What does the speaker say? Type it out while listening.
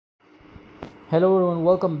Hello everyone,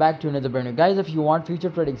 welcome back to another brand new. Guys, if you want future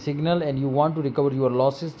trading signal and you want to recover your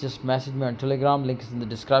losses, just message me on Telegram. Link is in the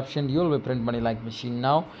description. You'll be print money like machine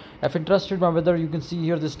now. If interested, my brother, you can see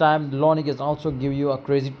here this time LUNC is also give you a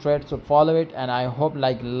crazy trade, so follow it. And I hope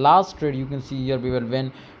like last trade you can see here we will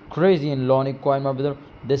win crazy in LUNC coin, my brother.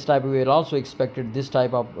 This type we will also expected this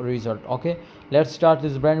type of result. Okay, let's start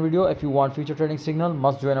this brand video. If you want future trading signal,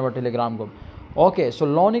 must join our Telegram group. Okay, so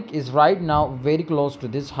LUNC is right now very close to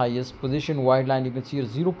this highest position white line. You can see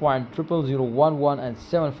 0.00011 and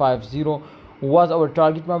 750 was our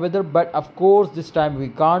target, my brother. But of course this time we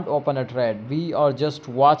can't open a trade. We are just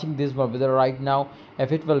watching this, my brother, right now.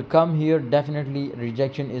 If it will come here, definitely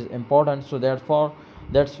rejection is important, so therefore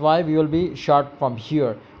that's why we will be short from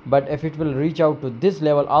here. But if it will reach out to this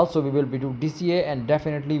level also, we will be do DCA and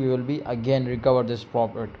definitely we will be again recover this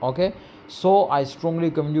profit. Okay, so I strongly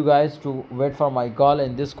recommend you guys to wait for my call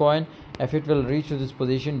in this coin. If it will reach to this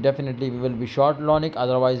position, definitely we will be short LUNC,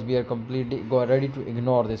 otherwise we are completely ready to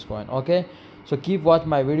ignore this coin. Okay, so keep watch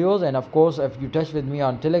my videos, and of course if you touch with me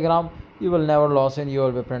on Telegram, you will never lose and you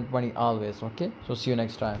will be print money always. Okay, so see you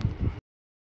next time.